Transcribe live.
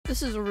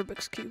This is a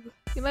Rubik's Cube.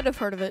 You might have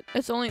heard of it.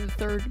 It's only the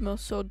 3rd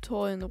most sold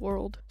toy in the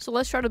world. So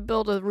let's try to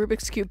build a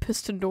Rubik's Cube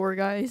piston door,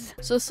 guys.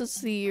 So this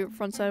is the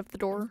front side of the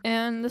door,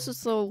 and this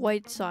is the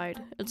white side.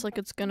 It's like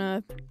it's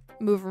gonna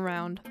move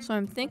around. So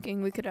I'm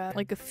thinking we could add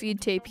like a feed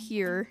tape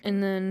here,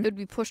 and then it would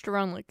be pushed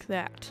around like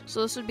that.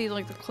 So this would be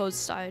like the closed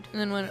side,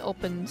 and then when it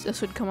opens, this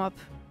would come up,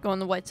 go on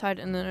the white side,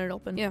 and then it'd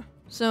open. Yeah.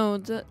 So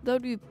that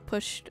would be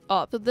pushed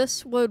up. So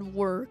this would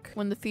work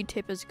when the feed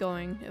tape is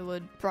going. It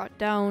would brought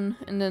down,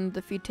 and then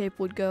the feed tape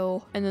would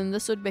go, and then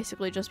this would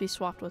basically just be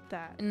swapped with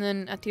that. And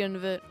then at the end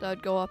of it, that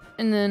would go up,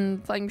 and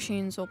then flying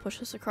machines will push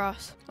this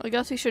across. I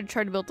guess we should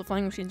try to build the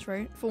flying machines,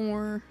 right?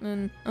 4,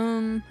 then, how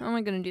am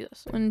I gonna do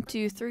this? 1,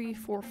 2, 3,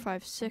 4,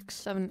 5, 6,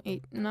 7,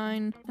 8,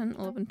 9, 10,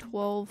 11,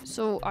 12.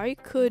 So I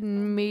could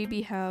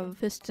maybe have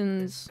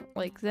pistons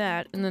like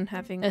that, and then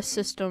having a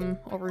system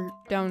over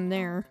down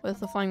there with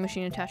the flying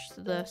machine attached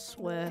to this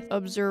with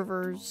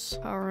observers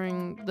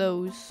powering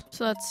those.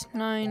 So that's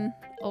 9,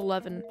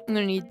 11. I'm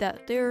gonna need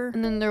that there,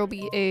 and then there will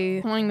be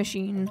a flying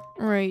machine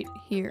right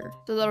here.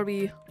 So that'll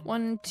be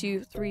 1,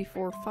 2, 3,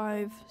 4,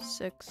 5,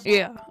 6.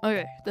 Yeah,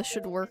 okay, this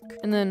should work.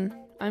 And then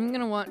I'm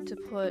gonna want to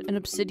put an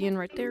obsidian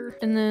right there,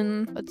 and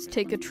then let's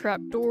take a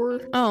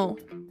trapdoor. Oh.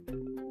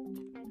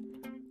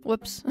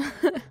 Whoops.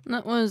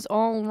 That was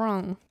all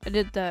wrong. I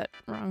did that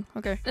wrong.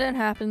 Okay. That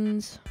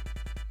happens.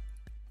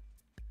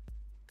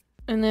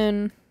 And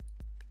then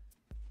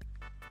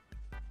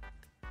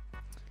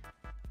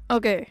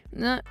okay,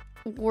 that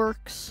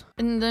works.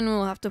 And then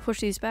we'll have to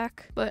push these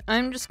back. But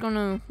I'm just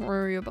gonna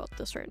worry about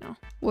this right now.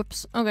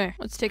 Whoops. Okay,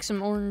 let's take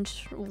some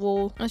orange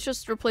wool. Let's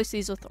just replace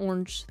these with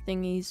orange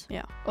thingies.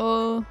 Yeah.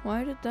 Oh,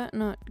 why did that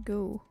not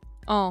go?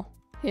 Oh,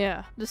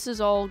 yeah. This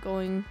is all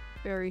going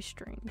very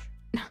strange.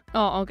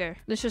 Oh, okay.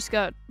 This just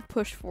got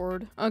pushed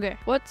forward. Okay,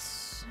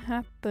 what's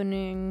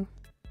happening?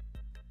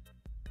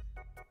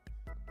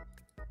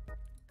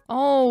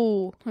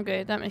 Oh,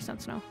 okay, that makes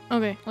sense now.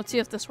 Okay, let's see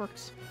if this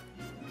works.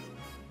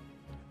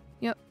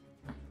 Yep.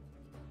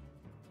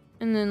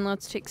 And then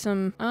let's take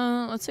some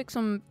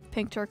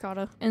pink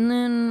terracotta. And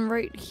then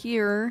right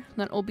here,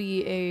 that'll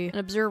be an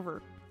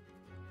observer.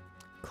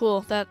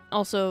 Cool, that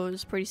also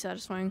is pretty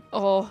satisfying.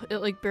 Oh, it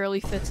like barely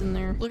fits in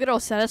there. Look at how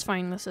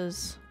satisfying this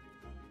is.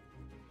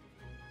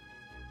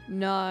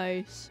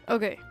 Nice.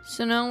 Okay,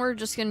 so now we're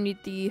just gonna need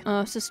the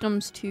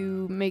systems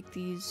to make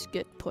these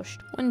get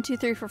pushed. 1, 2,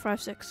 3, 4,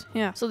 5, 6.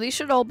 Yeah, so these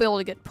should all be able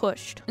to get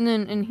pushed. And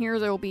then in here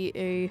there will be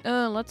a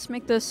let's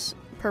make this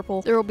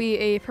purple. There will be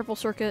a purple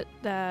circuit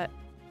that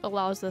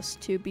allows this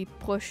to be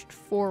pushed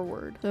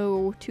forward.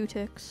 So 2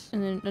 ticks,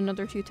 and then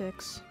another 2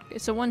 ticks. Okay,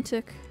 so 1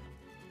 tick.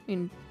 I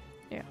mean,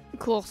 yeah.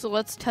 Cool, so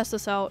let's test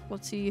this out.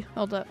 Let's see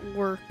how that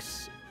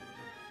works.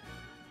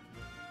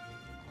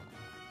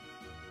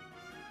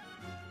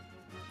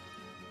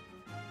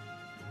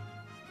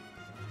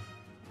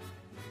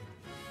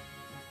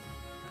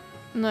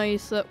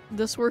 Nice,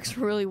 this works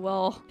really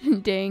well.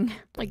 Dang.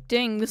 Like,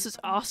 dang, this is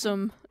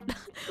awesome.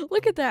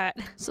 Look at that.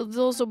 So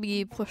those will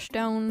be pushed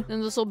down,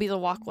 and this will be the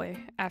walkway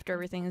after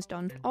everything is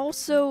done.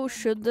 Also,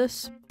 should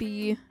this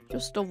be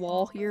just a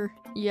wall here?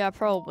 Yeah,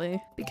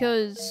 probably.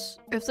 Because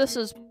if this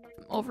is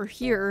over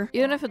here,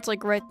 even if it's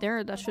like right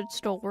there, that should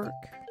still work,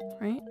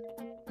 right?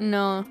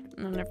 No,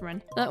 never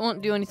mind. That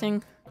won't do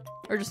anything.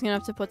 We're just gonna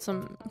have to put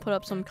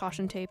up some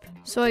caution tape.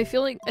 So I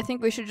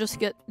think we should just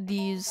get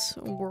these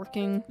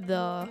working.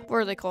 What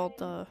are they called?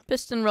 The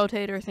piston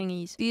rotator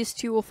thingies. These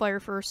 2 will fire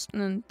first,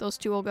 and then those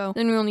 2 will go.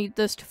 Then we'll need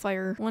this to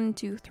fire 1,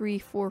 2, 3,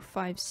 4,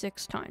 5,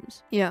 6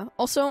 times. Yeah.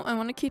 Also, I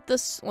want to keep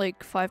this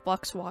like 5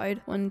 blocks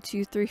wide. 1,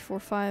 2, 3, 4,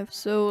 5.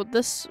 So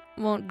this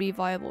won't be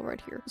viable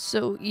right here.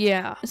 So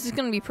yeah, this is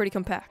gonna be pretty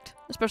compact,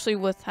 especially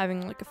with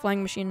having like a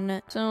flying machine in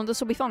it. So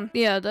this will be fun.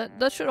 Yeah,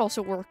 that should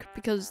also work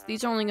because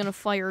these are only gonna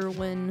fire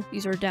when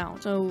these are down.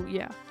 So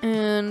yeah,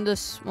 and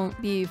this won't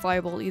be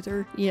viable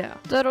either. Yeah,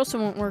 that also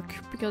won't work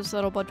because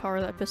that'll bud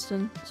power that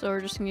piston. So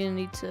we're just gonna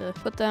need to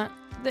put that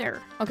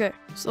there. Okay,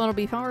 so that'll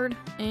be powered,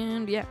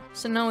 and yeah.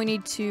 So now we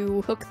need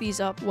to hook these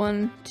up.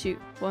 1, 2,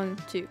 1,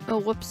 2. Oh,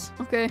 whoops.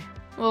 Okay.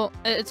 Well,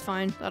 it's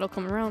fine. That'll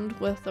come around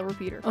with a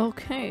repeater.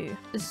 Okay,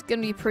 this is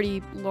gonna be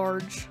pretty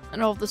large,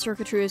 and all of the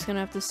circuitry is gonna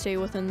have to stay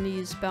within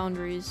these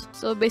boundaries.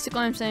 So basically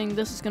I'm saying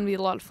this is gonna be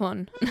a lot of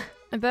fun.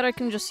 I bet I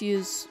can just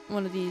use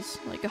one of these,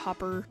 like a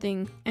hopper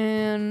thing.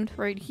 And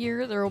right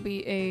here, there will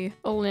be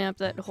a lamp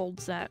that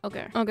holds that.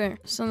 Okay,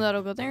 so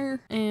that'll go there,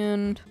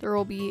 and there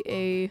will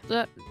be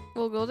that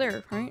will go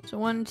there, right? So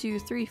 1, 2,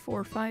 3,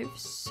 4, 5,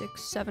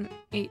 6, 7,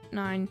 8,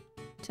 9,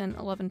 10,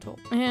 11, 12.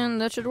 And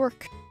that should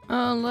work.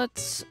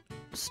 Let's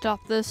stop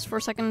this for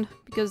a second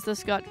because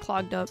this got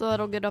clogged up. So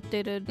that'll get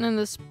updated. And then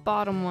this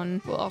bottom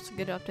one will also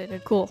get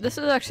updated. Cool. This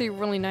is actually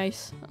really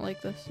nice. I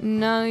like this.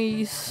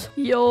 Nice.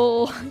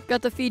 Yo,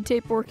 got the feed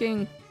tape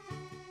working.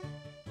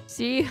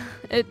 See?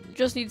 It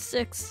just needs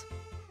 6.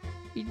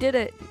 You did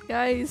it,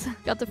 guys.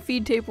 Got the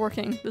feed tape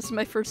working. This is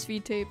my first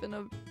feed tape in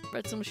a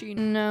redstone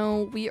machine.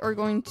 Now we are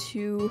going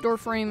to, door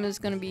frame is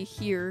gonna be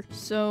here.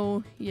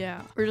 So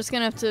yeah, we're just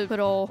gonna have to put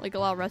all, like, a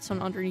lot of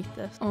redstone underneath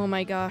this. Oh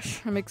my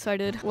gosh, I'm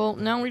excited. Well,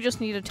 now we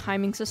just need a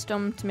timing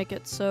system to make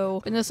it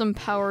so when this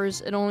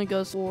empowers, it only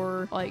goes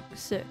for like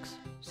 6.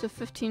 So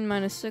 15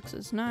 minus 6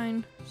 is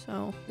 9.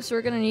 So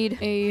we're gonna need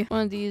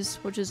one of these,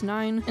 which is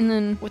 9. And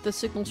then with the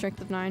signal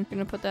strength of 9, we're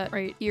gonna put that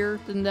right here.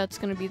 Then that's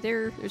gonna be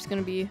there. There's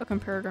gonna be a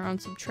comparator on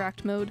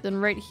subtract mode. Then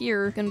right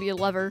here, gonna be a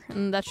lever,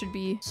 and that should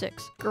be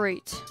 6.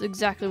 Great. That's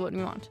exactly what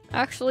we want.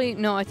 Actually,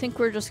 no, I think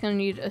we're just gonna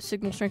need a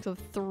signal strength of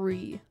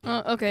 3.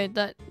 Okay,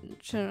 that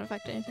shouldn't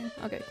affect anything.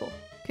 Okay, cool.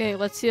 Okay,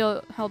 let's see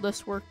how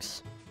this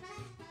works.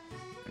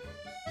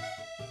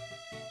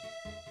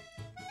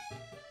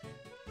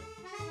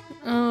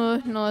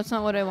 No, that's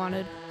not what I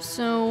wanted.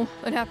 So,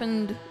 what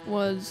happened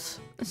was...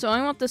 So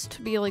I want this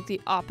to be like the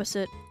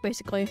opposite,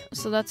 basically.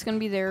 So that's gonna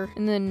be there.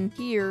 And then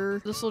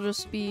here, this will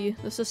just be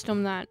the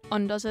system that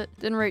undoes it.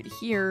 Then right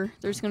here,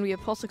 there's gonna be a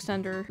pulse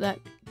extender that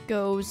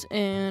goes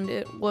and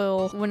it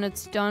will, when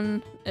it's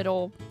done,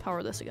 it'll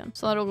power this again.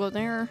 So that'll go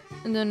there.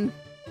 And then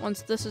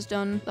once this is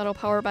done, that'll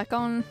power back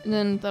on. And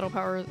then that'll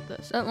power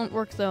this. That won't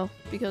work though,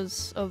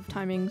 because of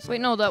timings.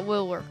 Wait, no, that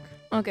will work.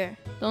 Okay,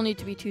 there'll need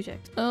to be 2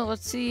 ticks.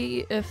 Let's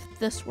see if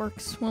this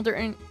works. Will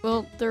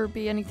there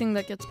be anything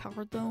that gets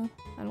powered though?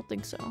 I don't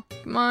think so.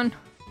 Come on.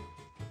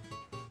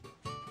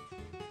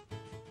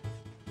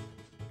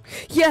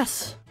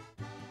 Yes!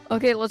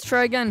 Okay, let's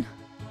try again.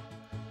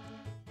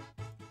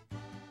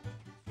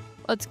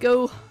 Let's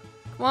go.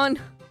 Come on.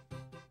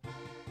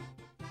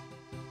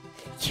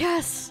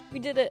 Yes! We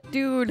did it.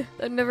 Dude,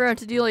 I've never had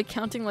to do like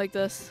counting like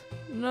this.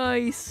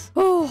 Nice.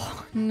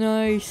 Oh,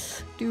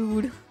 nice.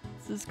 Dude.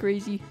 This is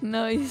crazy.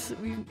 Nice.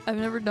 I've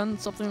never done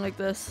something like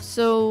this.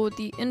 So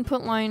the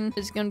input line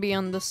is going to be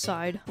on this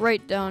side,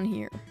 right down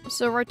here.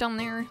 So right down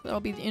there, that'll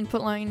be the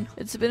input line.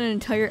 It's been an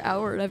entire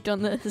hour and I've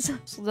done this.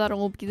 So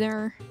that'll be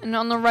there. And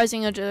on the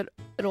rising edge,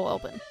 it'll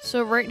open.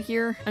 So right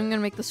here, I'm going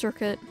to make the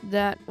circuit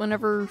that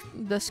whenever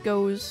this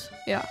goes,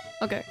 yeah,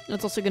 okay.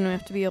 That's also going to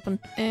have to be open.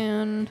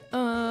 And,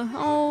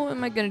 how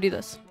am I going to do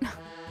this?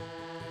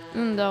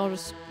 And that'll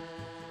just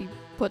be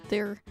put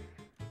there.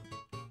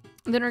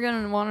 Then we're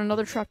gonna want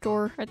another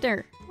trapdoor right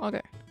there. Okay.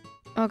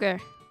 Okay.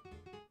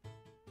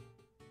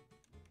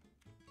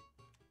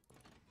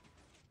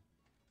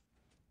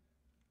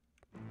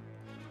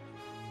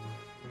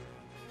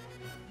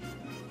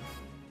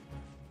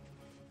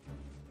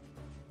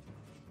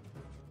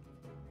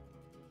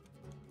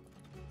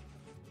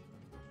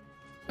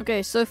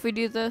 Okay, so if we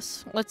do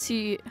this, let's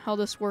see how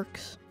this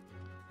works.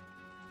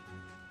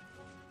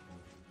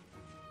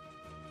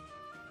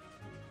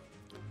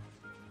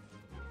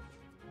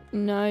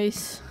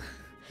 Nice.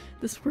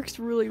 This works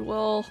really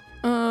well.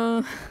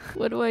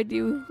 What do I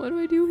do? What do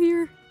I do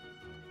here?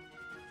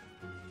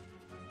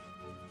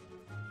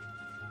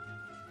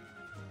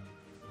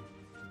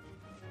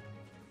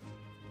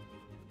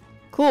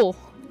 Cool.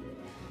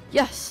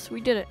 Yes,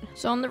 we did it.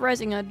 So on the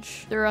rising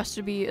edge, there has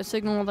to be a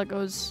signal that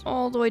goes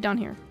all the way down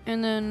here.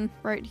 And then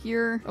right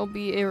here will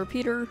be a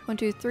repeater. 1,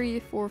 2,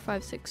 3, 4,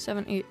 5, 6,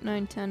 7, 8,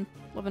 9, 10,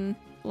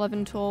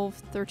 11, 12,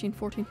 13,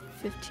 14,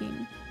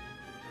 15.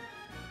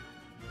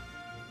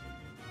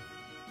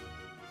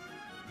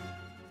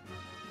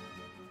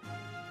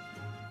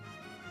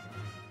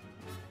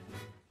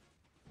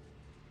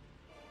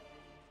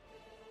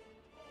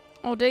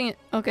 Oh, dang it.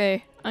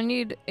 Okay, I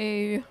need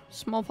a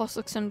small pulse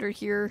extender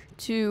here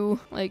to,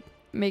 like,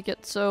 make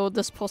it so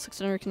this pulse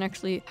extender can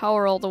actually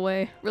power all the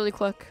way. Really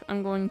quick,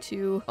 I'm going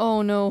to...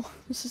 Oh no,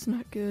 this is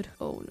not good.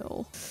 Oh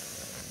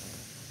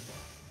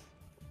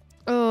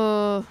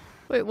no.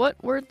 Wait, what?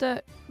 Where'd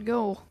that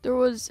go? There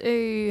was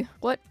a...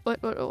 What?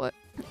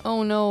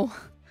 Oh no.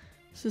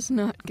 This is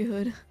not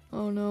good.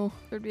 Oh no.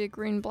 There'd be a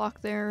green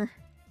block there.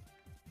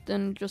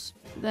 Then just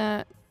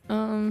that.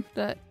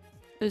 That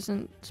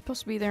isn't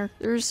supposed to be there.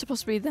 There's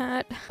supposed to be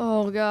that.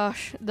 Oh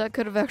gosh, that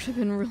could have actually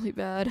been really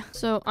bad.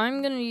 So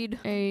I'm gonna need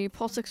a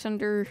pulse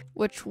extender,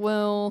 which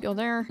will go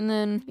there, and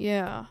then,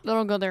 yeah,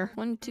 that'll go there.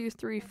 1, 2,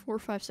 3, 4,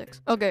 5,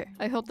 6. Okay,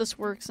 I hope this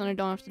works and I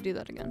don't have to do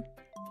that again.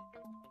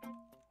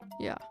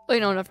 Yeah. Wait,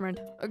 no, never mind.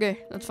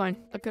 Okay, that's fine.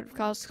 That could have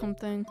caused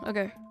something.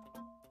 Okay.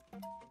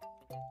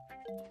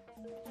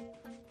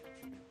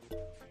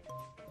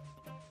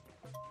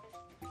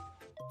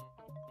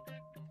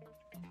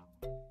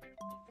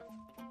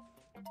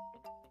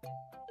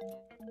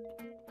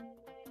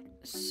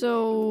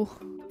 So,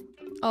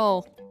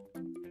 oh,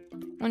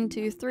 1,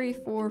 2, 3,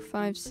 4,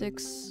 5,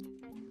 6.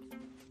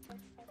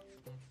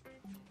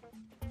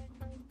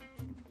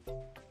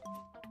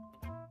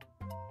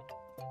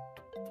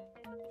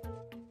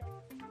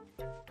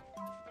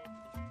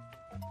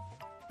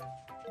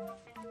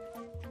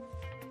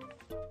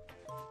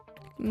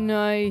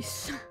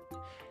 Nice,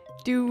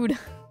 dude.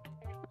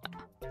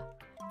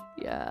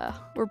 Yeah,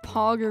 we're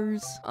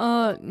poggers.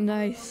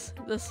 Nice.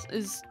 This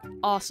is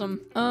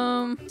awesome.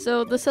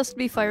 So this has to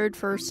be fired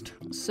first.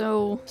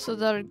 So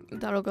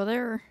that'll go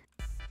there.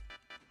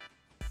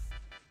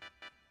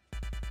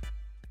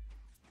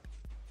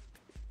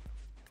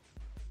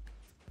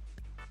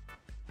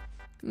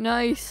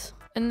 Nice.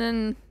 And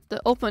then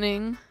the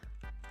opening.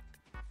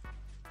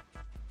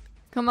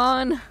 Come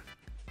on.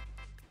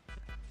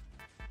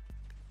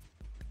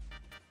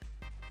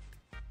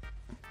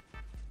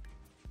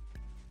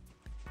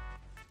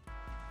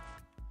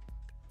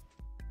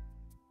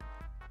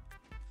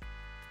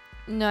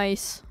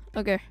 Nice.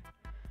 Okay.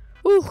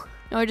 Woo!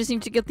 Now I just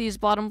need to get these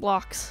bottom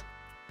blocks,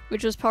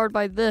 which is powered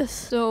by this.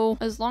 So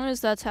as long as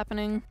that's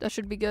happening, that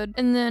should be good.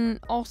 And then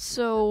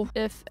also,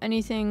 if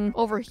anything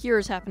over here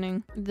is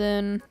happening,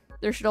 then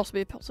there should also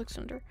be a pulse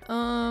extender.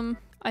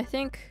 I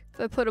think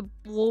if I put a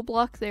wool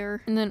block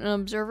there and then an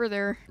observer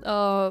there,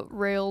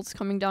 rails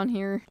coming down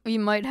here, we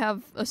might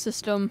have a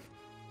system.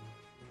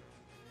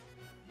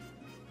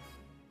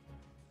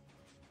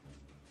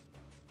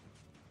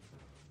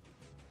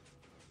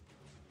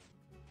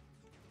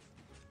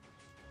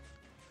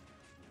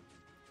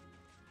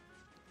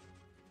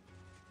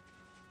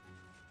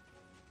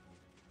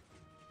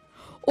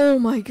 Oh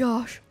my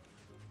gosh.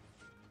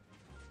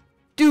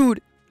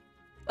 Dude.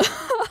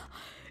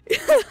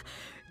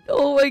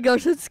 Oh my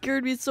gosh, that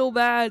scared me so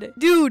bad.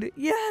 Dude,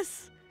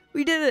 yes.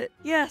 We did it.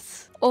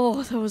 Yes.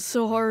 Oh, that was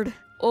so hard.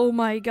 Oh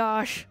my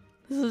gosh.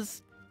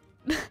 This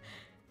is...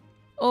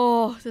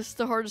 Oh, this is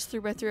the hardest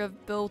 3x3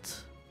 I've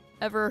built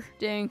ever.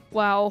 Dang.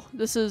 Wow,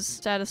 this is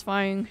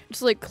satisfying.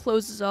 Just like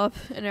closes up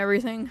and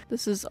everything.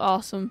 This is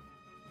awesome.